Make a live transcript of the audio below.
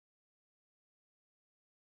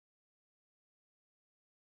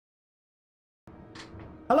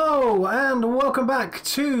Hello and welcome back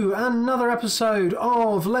to another episode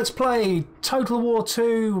of Let's Play Total War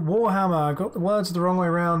 2 Warhammer. I've got the words the wrong way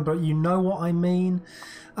around, but you know what I mean.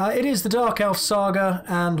 It is the Dark Elf Saga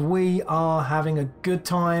and we are having a good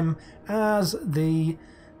time as the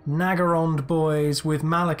Nagarond boys with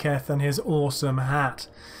Malekith and his awesome hat.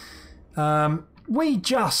 We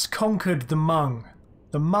just conquered the Mung.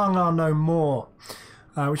 The Mung are no more.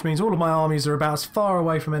 Which means all of my armies are about as far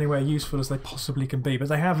away from anywhere useful as they possibly can be. But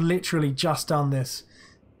they have literally just done this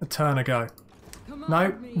a turn ago.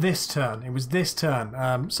 No, this turn. It was this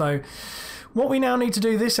turn. So what we now need to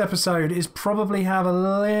do this episode is probably have a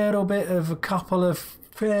little bit of a couple of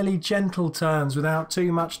fairly gentle turns without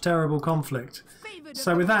too much terrible conflict.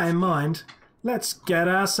 So with that in mind, let's get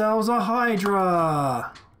ourselves a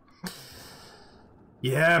Hydra.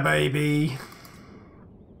 Yeah, baby.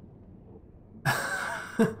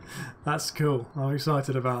 That's cool. I'm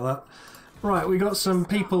excited about that. Right, we got some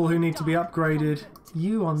people who need to be upgraded.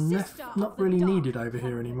 You are not really needed over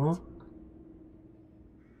here anymore.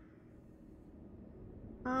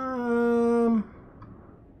 I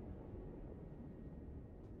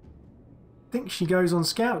think she goes on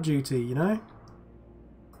scout duty, you know?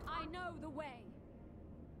 I know the way.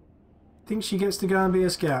 Think she gets to go and be a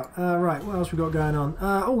scout. Right, what else we got going on?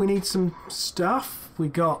 Oh, we need some stuff. We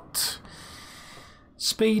got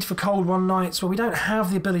speed for Cold One Knights. Well, we don't have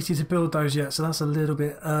the ability to build those yet, so that's a little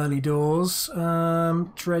bit early doors.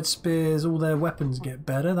 Dread Spears, all their weapons get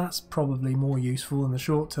better. That's probably more useful in the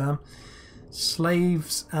short term.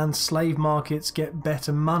 Slaves and slave markets get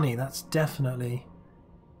better money. That's definitely...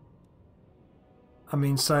 I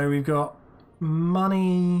mean, so we've got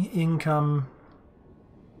money, income,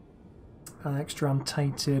 extra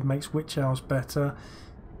untainted, makes witch elves better.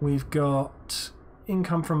 We've got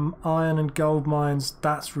income from iron and gold mines,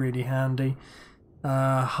 that's really handy.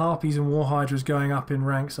 Harpies and war hydras going up in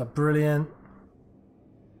ranks are brilliant.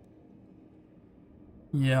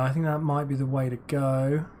 Yeah, I think that might be the way to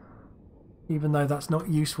go, even though that's not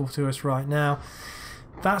useful to us right now.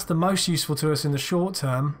 That's the most useful to us in the short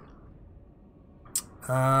term.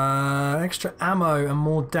 Extra ammo and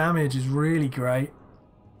more damage is really great.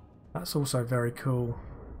 That's also very cool.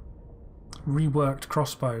 Reworked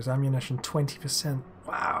crossbows, ammunition 20%.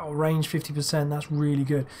 Wow, range 50%, that's really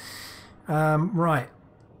good. Right.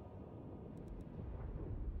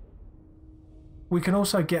 We can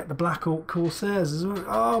also get the Black Orc Corsairs as well.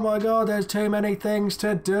 Oh my god, there's too many things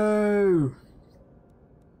to do.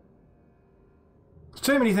 There's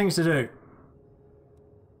too many things to do.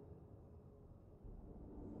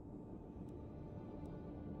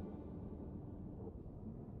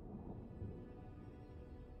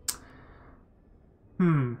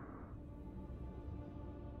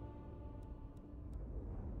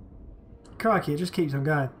 Crikey, it just keeps on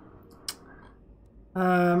going.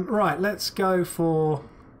 Right, let's go for...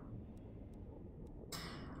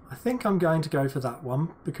 I think I'm going to go for that one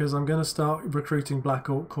because I'm going to start recruiting Black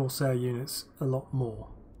Orc Corsair units a lot more.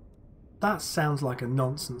 That sounds like a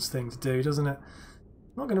nonsense thing to do, doesn't it?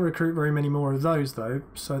 I'm not going to recruit very many more of those though,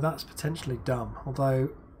 so that's potentially dumb. Although,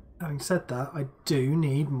 having said that, I do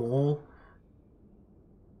need more...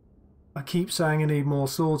 I keep saying I need more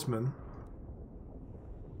swordsmen.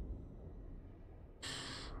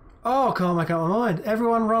 Oh, I can't make up my mind.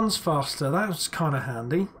 Everyone runs faster. That's kind of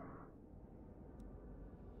handy.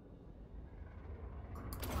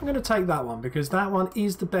 I'm going to take that one because that one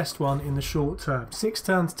is the best one in the short term. 6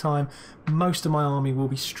 turns time, most of my army will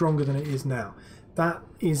be stronger than it is now. That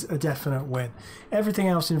is a definite win. Everything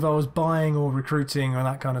else involves buying or recruiting or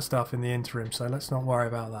that kind of stuff in the interim, so let's not worry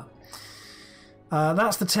about that.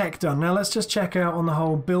 That's the tech done. Now let's just check out on the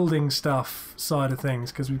whole building stuff side of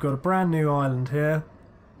things because we've got a brand new island here.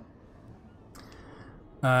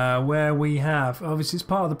 Where we have, obviously it's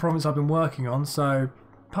part of the province I've been working on, so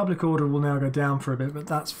public order will now go down for a bit, but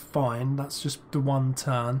that's fine. That's just the one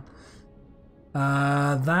turn.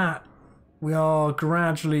 That we are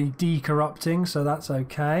gradually decorrupting, so that's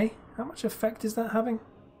okay. How much effect is that having?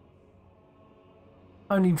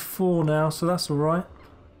 Only 4 now, so that's alright.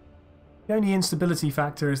 The only instability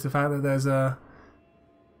factor is the fact that there's an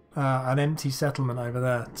empty settlement over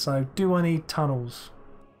there. So do I need tunnels?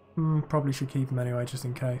 Probably should keep them anyway, just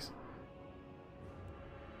in case.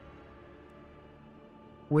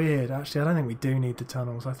 Weird, actually, I don't think we do need the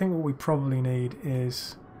tunnels. I think what we probably need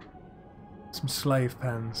is some slave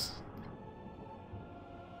pens.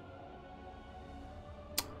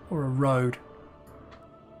 Or a road.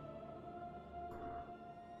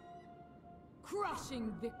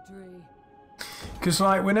 Crushing victory. Because,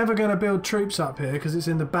 like, we're never going to build troops up here because it's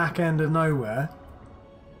in the back end of nowhere.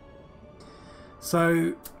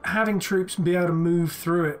 So having troops be able to move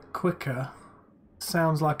through it quicker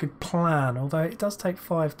sounds like a plan, although it does take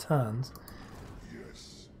 5 turns.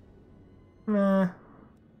 Yes. Nah.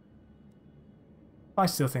 I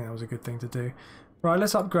still think that was a good thing to do. Right,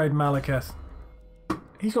 let's upgrade Malekith.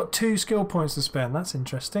 He's got 2 skill points to spend. That's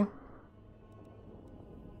interesting.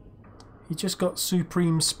 He just got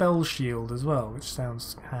Supreme Spell Shield as well, which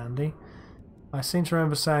sounds handy. I seem to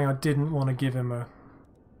remember saying I didn't want to give him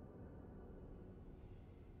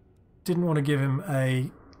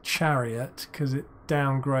a chariot because it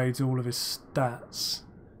downgrades all of his stats.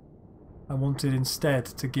 I wanted instead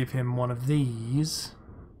to give him one of these.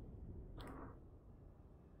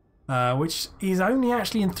 Which is only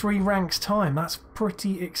actually in 3 ranks time. That's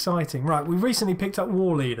pretty exciting. Right, we recently picked up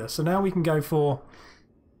War Leader, so now we can go for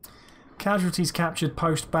casualties captured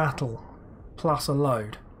post-battle plus a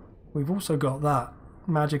load. We've also got that.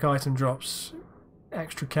 Magic item drops,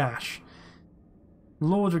 extra cash.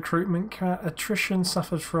 Lord recruitment, attrition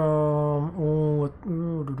suffered from all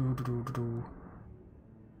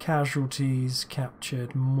casualties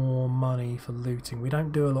captured, more money for looting. We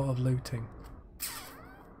don't do a lot of looting.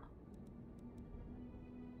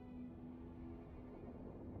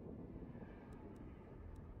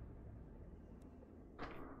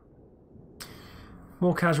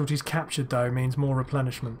 More casualties captured, though, means more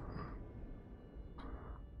replenishment.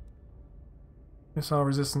 Missile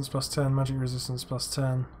resistance plus 10, magic resistance plus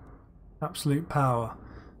 10. Absolute power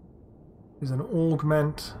is an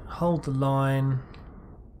augment. Hold the line.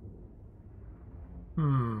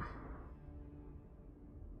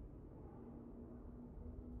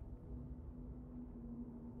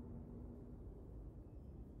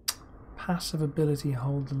 Passive ability,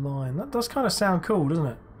 hold the line. That does kind of sound cool, doesn't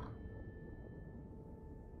it?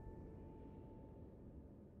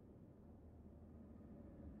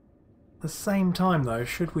 At the same time, though,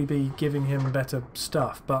 should we be giving him better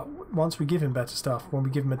stuff? But once we give him better stuff, when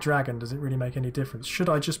we give him a dragon, does it really make any difference? Should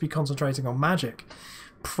I just be concentrating on magic?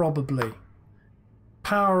 Probably.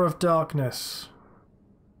 Power of Darkness.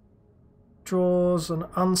 Draws an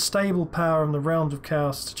unstable power in the realms of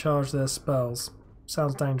chaos to charge their spells.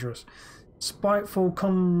 Sounds dangerous. Spiteful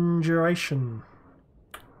Conjuration.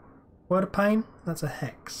 Word of Pain? That's a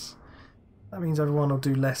hex. That means everyone will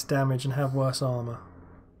do less damage and have worse armour.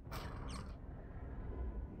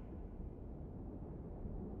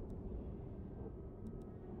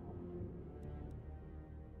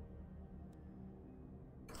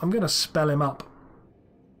 I'm going to spell him up.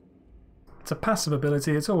 It's a passive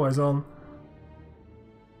ability, it's always on.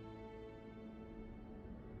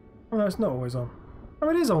 Oh no, it's not always on. Oh,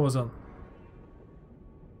 it is always on.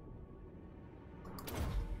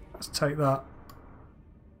 Let's take that.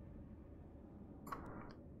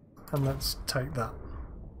 And let's take that.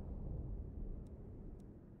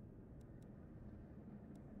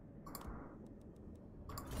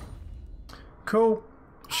 Cool.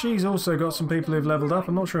 She's also got some people who've leveled up.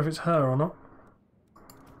 I'm not sure if it's her or not.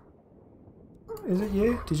 Is it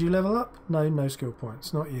you? Did you level up? No, no skill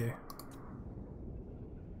points. Not you.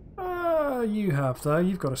 You have, though.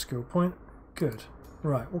 You've got a skill point. Good.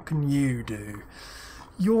 Right, what can you do?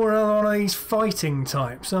 You're one of these fighting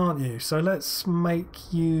types, aren't you? So let's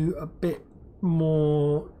make you a bit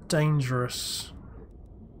more dangerous.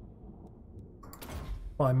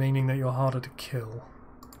 By meaning that you're harder to kill.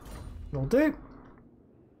 You'll do.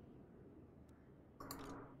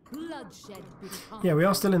 Yeah, we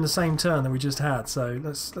are still in the same turn that we just had, so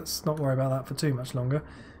let's not worry about that for too much longer.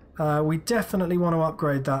 We definitely want to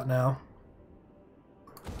upgrade that now.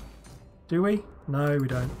 Do we? No, we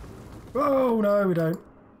don't. Oh, no, we don't.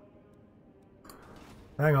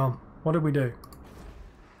 Hang on. What did we do?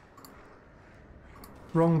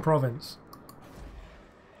 Wrong province.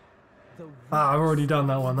 Ah, I've already done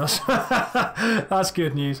that one. That's that's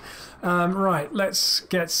good news. Right, let's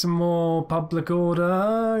get some more public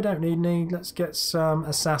order. Don't need any. Let's get some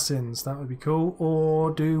assassins. That would be cool.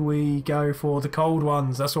 Or do we go for the cold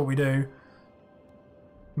ones? That's what we do.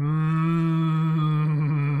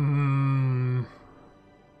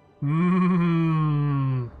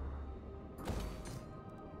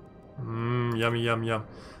 Yummy, yum, yum.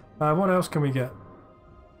 What else can we get?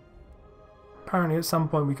 Apparently at some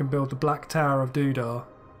point we can build the Black Tower of Dudar.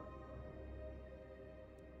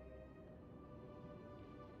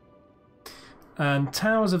 And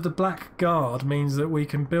Towers of the Black Guard means that we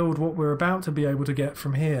can build what we're about to be able to get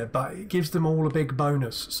from here, but it gives them all a big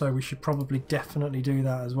bonus, so we should probably definitely do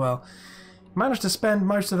that as well. Managed to spend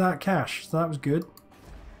most of that cash, so that was good.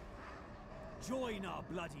 Join our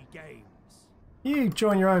bloody games. You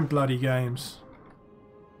join your own bloody games.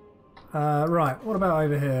 Right, what about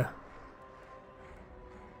over here?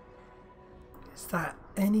 Is that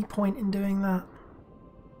any point in doing that?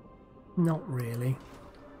 Not really.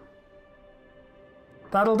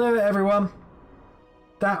 That'll do it, everyone.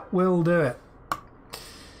 That will do it.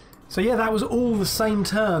 So yeah, that was all the same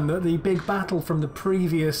turn that the big battle from the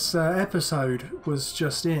previous episode was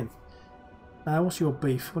just in. What's your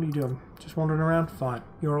beef? What are you doing? Just wandering around? Fine.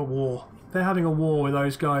 You're at war. They're having a war with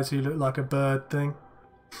those guys who look like a bird thing.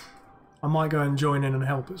 I might go and join in and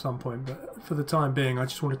help at some point, but for the time being I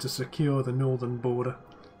just wanted to secure the northern border.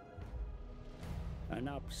 An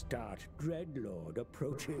upstart dreadlord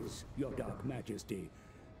approaches, your dark majesty,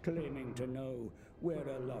 claiming to know where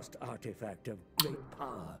a lost artifact of great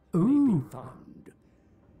power may be found.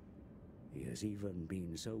 He has even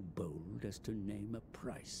been so bold as to name a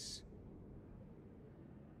price.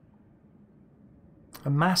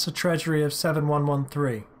 Amass a treasury of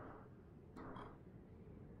 7113.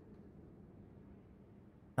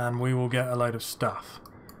 And we will get a load of stuff.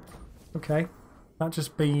 Okay. That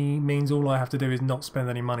just means all I have to do is not spend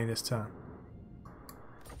any money this turn.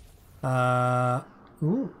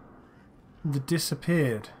 Ooh. The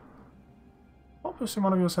disappeared. What percent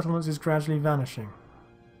one of your settlements is gradually vanishing?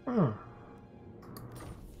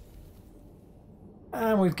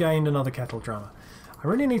 And we've gained another kettle drummer. I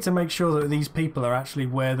really need to make sure that these people are actually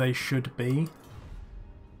where they should be.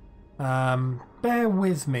 Bear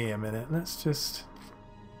with me a minute. Let's just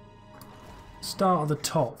start at the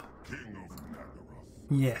top.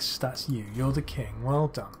 Yes, that's you. You're the king. Well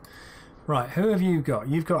done. Right, who have you got?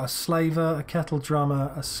 You've got a slaver, a kettle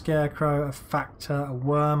drummer, a scarecrow, a factor, a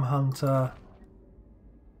worm hunter.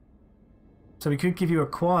 So we could give you a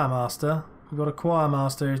choir master. We've got a choir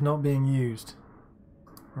master who's not being used.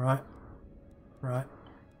 Right. Right.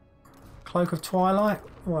 Cloak of Twilight.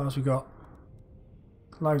 What else we got?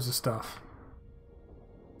 Loads of stuff.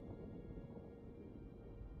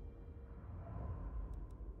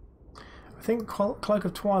 I think Cloak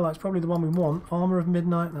of Twilight's probably the one we want. Armour of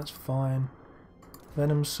Midnight, that's fine.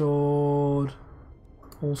 Venom Sword,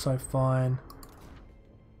 also fine.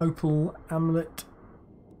 Opal Amulet,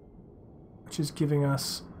 which is giving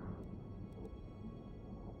us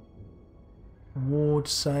ward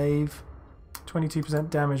save, 22%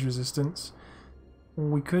 damage resistance.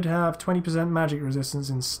 We could have 20% magic resistance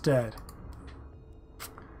instead.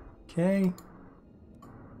 Okay.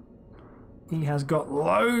 He has got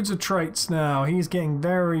loads of traits now. He's getting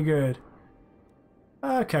very good.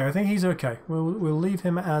 Okay, I think he's okay. We'll leave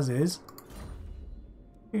him as is.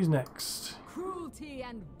 Who's next? Cruelty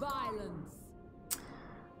and violence.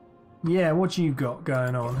 Yeah, what you got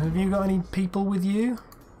going on? Have you got any people with you?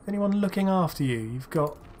 Anyone looking after you? You've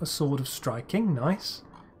got a sword of striking. Nice.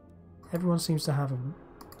 Everyone seems to have a...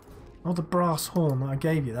 Oh, the brass horn. I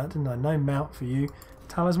gave you that, didn't I? No mount for you.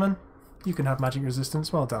 Talisman. You can have magic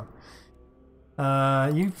resistance. Well done.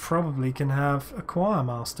 You probably can have a choir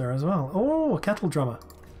master as well. Oh, a kettle drummer.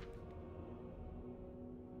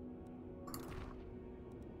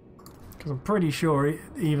 Because I'm pretty sure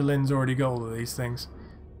Evelyn's already got all of these things.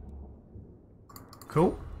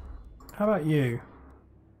 Cool. How about you?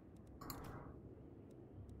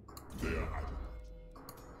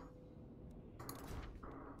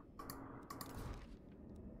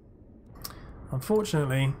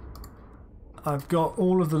 Unfortunately, I've got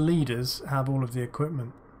all of the leaders have all of the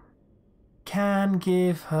equipment. Can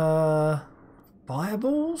give her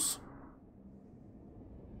fireballs?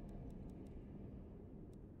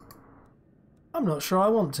 I'm not sure I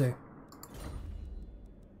want to.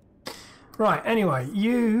 Right, anyway,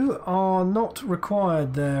 you are not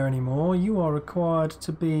required there anymore. You are required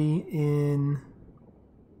to be in...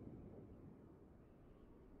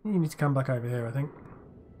 You need to come back over here, I think.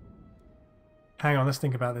 Hang on, let's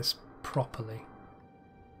think about this properly.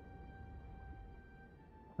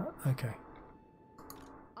 Okay.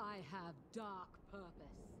 I have dark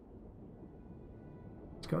purpose.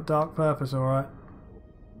 It's got dark purpose, alright.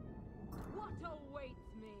 What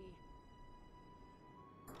awaits me?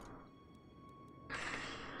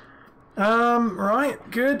 Right,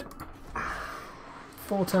 good.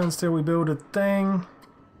 4 turns till we build a thing.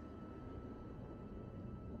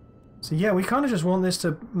 So yeah, we kind of just want this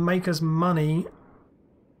to make us money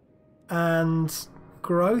and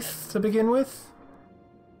growth to begin with.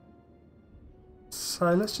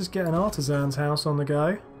 So let's just get an artisan's house on the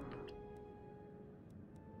go.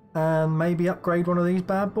 And maybe upgrade one of these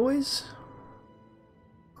bad boys.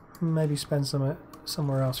 Maybe spend some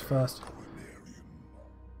somewhere else first.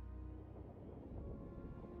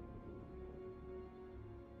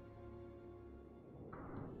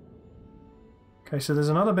 Okay, so there's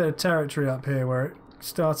another bit of territory up here where it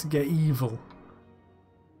starts to get evil.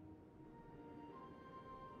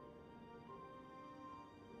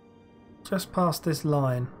 just past this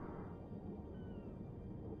line.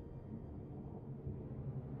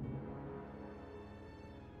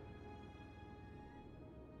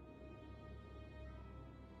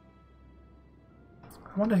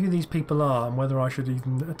 I wonder who these people are and whether I should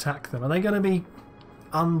even attack them. Are they going to be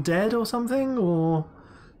undead or something? Or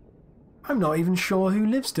I'm not even sure who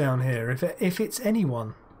lives down here, if it's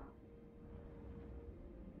anyone.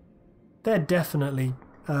 They're definitely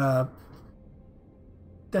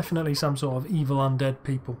definitely some sort of evil undead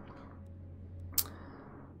people.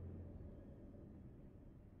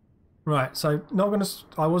 Right, so not going to...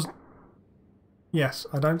 I was... Yes,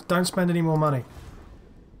 I don't spend any more money.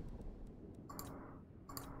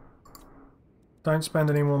 Don't spend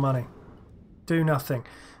any more money. Do nothing.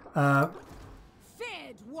 Feared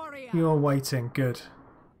warrior. You're waiting. Good.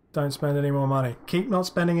 Don't spend any more money. Keep not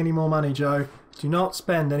spending any more money, Joe. Do not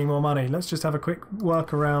spend any more money. Let's just have a quick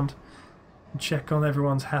work around and check on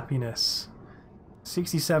everyone's happiness.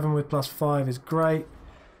 67 with +5 is great.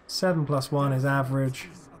 7 + 1 is average.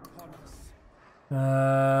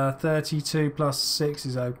 32 + 6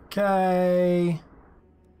 is okay.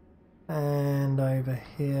 And over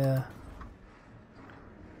here...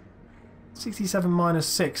 67 -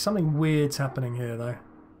 6. Something weird's happening here, though.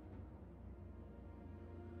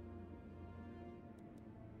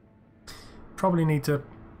 Probably need to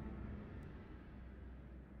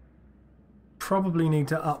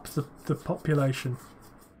up the population.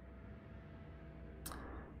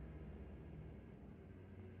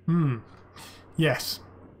 Yes.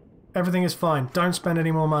 Everything is fine. Don't spend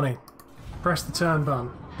any more money. Press the turn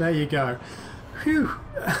button. There you go. Phew.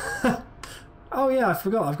 Oh yeah, I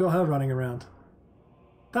forgot. I've got her running around.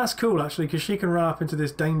 That's cool, actually, because she can run up into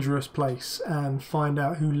this dangerous place and find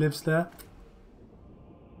out who lives there.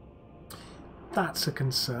 That's a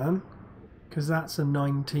concern, because that's a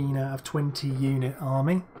 19 out of 20 unit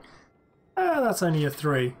army. That's only a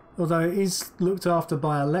 3, although it is looked after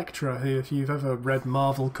by Electra, who, if you've ever read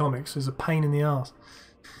Marvel comics, is a pain in the arse.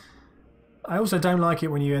 I also don't like it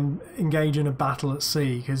when you engage in a battle at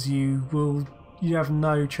sea, because you have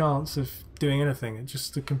no chance of doing anything. It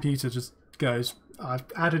just, the computer just goes, I've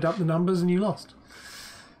added up the numbers and you lost,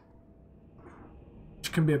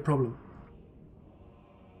 which can be a problem.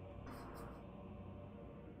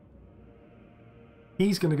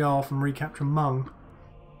 He's going to go off and recapture Mung.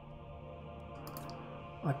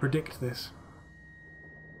 I predict this.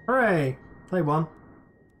 Hooray! They won.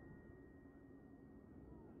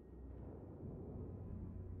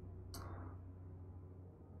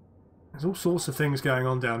 There's all sorts of things going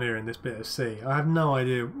on down here in this bit of sea. I have no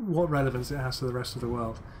idea what relevance it has to the rest of the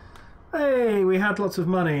world. Hey, we had lots of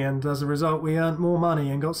money, and as a result we earned more money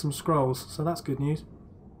and got some scrolls, so that's good news.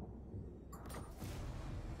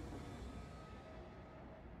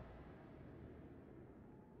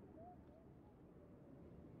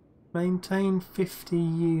 Maintain 50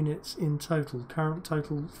 units in total. Current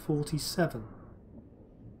total 47.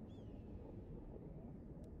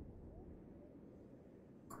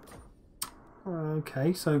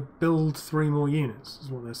 Okay, so build 3 more units is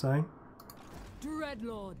what they're saying.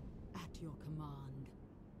 Dreadlord, at your command.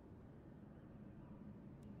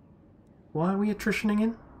 Why are we attritioning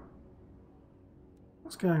in?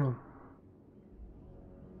 What's going on?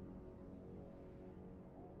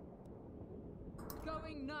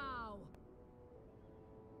 Going now.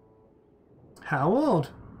 How odd.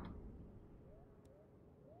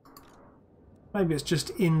 Maybe it's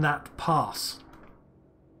just in that pass.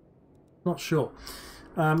 Not sure.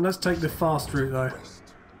 Let's take the fast route though.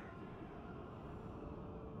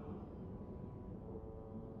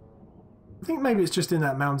 I think maybe it's just in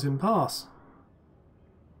that mountain pass.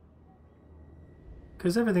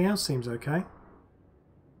 Because everything else seems okay.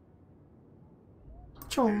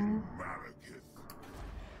 Chong.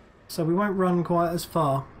 So we won't run quite as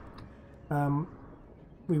far.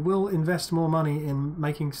 We will invest more money in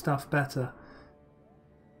making stuff better.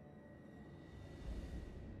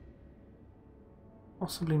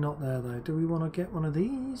 Possibly not there though. Do we want to get one of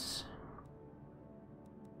these?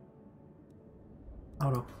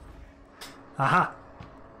 Hold on. Aha!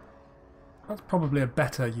 That's probably a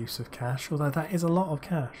better use of cash, although that is a lot of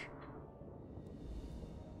cash.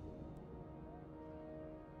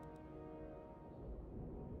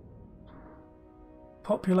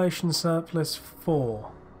 Population surplus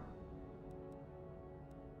 4.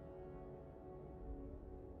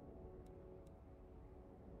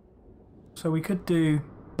 So we could do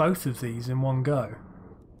both of these in one go.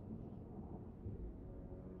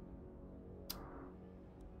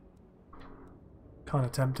 Kind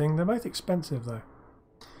of tempting. They're both expensive though.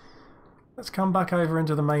 Let's come back over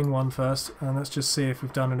into the main one first and let's just see if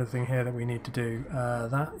we've done anything here that we need to do.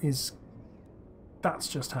 That is That's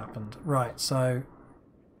just happened. Right, so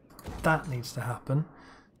that needs to happen.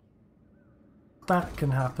 That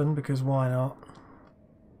can happen because why not?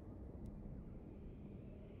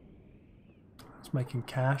 It's making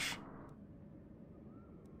cash.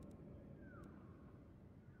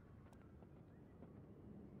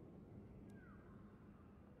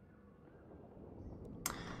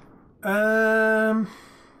 I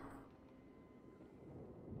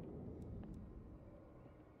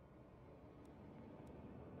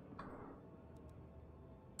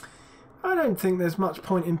don't think there's much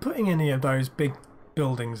point in putting any of those big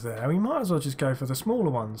buildings there. We might as well just go for the smaller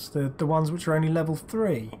ones, the ones which are only level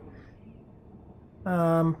 3.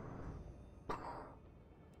 But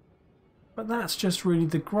that's just really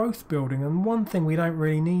the growth building, and one thing we don't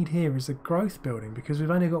really need here is the growth building because we've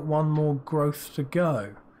only got one more growth to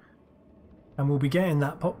go. And we'll be getting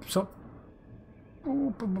that pops up.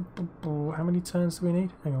 How many turns do we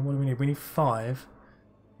need? Hang on, what do we need? We need 5.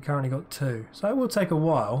 We currently got 2. So it will take a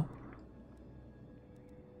while.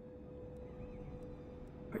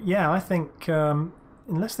 But yeah, I think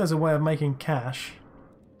unless there's a way of making cash.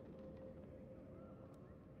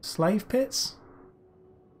 Slave pits?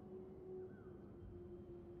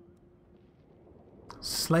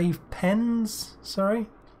 Slave pens? Sorry?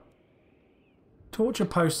 Torture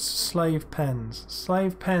posts, slave pens.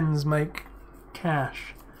 Slave pens make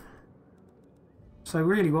cash. So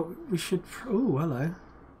really what we should... Ooh, hello.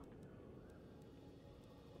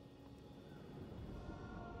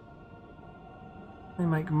 They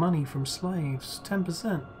make money from slaves.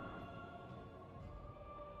 10%.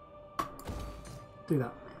 Do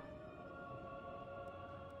that.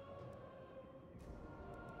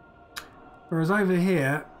 Whereas over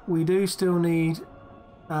here, we do still need...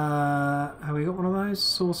 have we got one of those?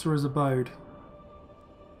 Sorcerer's Abode.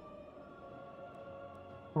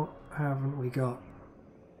 What haven't we got?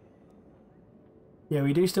 Yeah,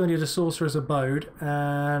 we do still need a Sorcerer's Abode,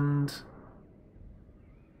 and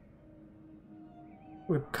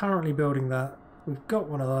we're currently building that. We've got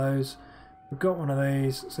one of those. We've got one of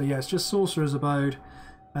these. So yeah, it's just Sorcerer's Abode,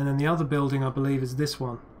 and then the other building, I believe, is this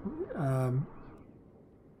one.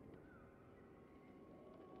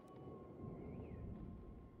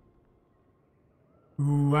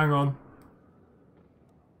 Ooh, hang on.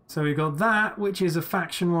 So we got that, which is a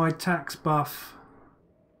faction-wide tax buff.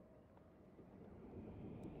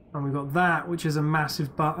 And we got that, which is a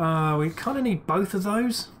massive buff. We kind of need both of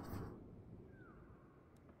those.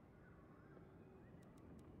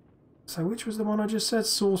 So which was the one I just said?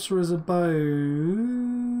 Sorcerer's Abode.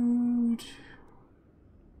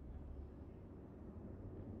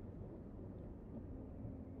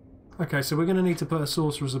 Okay, so we're going to need to put a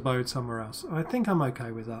Sorcerer's Abode somewhere else. I think I'm okay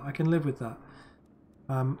with that. I can live with that.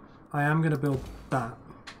 I am going to build that.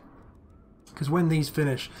 Because when these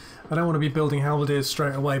finish, I don't want to be building halberdiers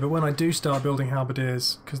straight away, but when I do start building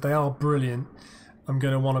halberdiers, because they are brilliant, I'm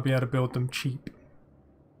going to want to be able to build them cheap.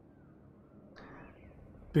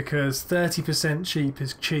 Because 30% cheap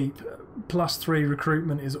is cheap, plus 3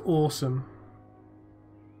 recruitment is awesome.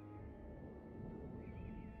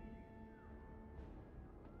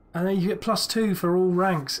 And then you get +2 for all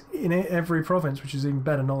ranks in every province, which is even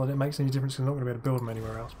better. Not that it makes any difference because I'm not going to be able to build them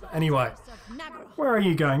anywhere else. But anyway, where are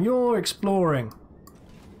you going? You're exploring.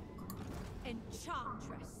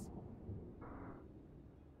 Enchantress.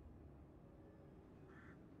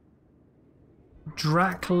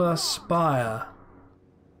 Dracula Spire.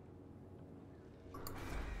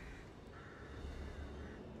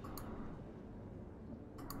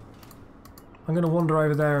 I'm going to wander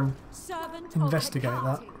over there and investigate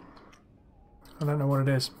that. I don't know what it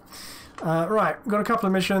is. Right, we've got a couple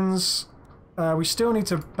of missions. We still need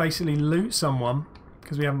to basically loot someone,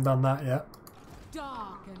 because we haven't done that yet.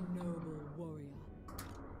 Dark and noble warrior.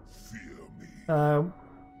 Fear me.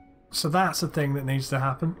 So that's a thing that needs to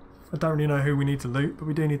happen. I don't really know who we need to loot, but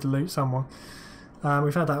we do need to loot someone.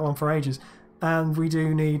 We've had that one for ages. And we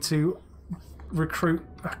do need to recruit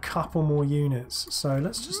a couple more units. So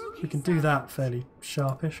let's just... we can do that fairly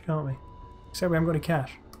sharpish, can't we? Except we haven't got any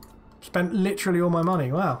cash. Spent literally all my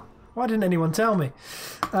money. Wow. Why didn't anyone tell me?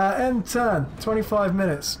 End turn. 25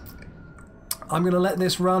 minutes. I'm going to let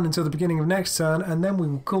this run until the beginning of next turn, and then we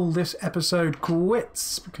will call this episode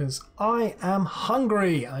quits, because I am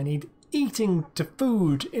hungry. I need eating to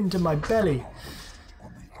food into my belly.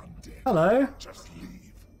 Hello.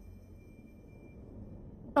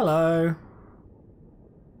 Hello.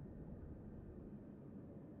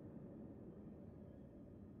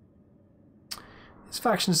 This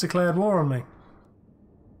faction has declared war on me.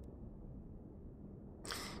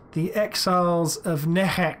 The exiles of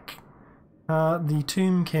Nehek, the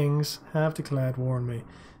Tomb Kings, have declared war on me.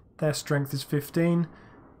 Their strength is 15.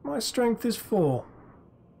 My strength is 4.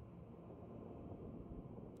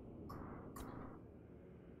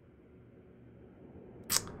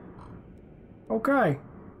 Okay.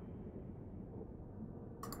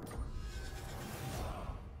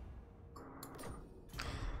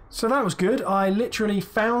 So that was good. I literally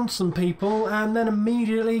found some people and then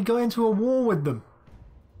immediately got into a war with them.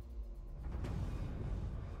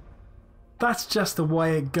 That's just the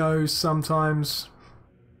way it goes sometimes.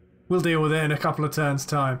 We'll deal with it in a couple of turns'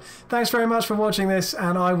 time. Thanks very much for watching this,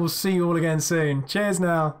 and I will see you all again soon. Cheers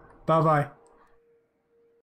now. Bye-bye.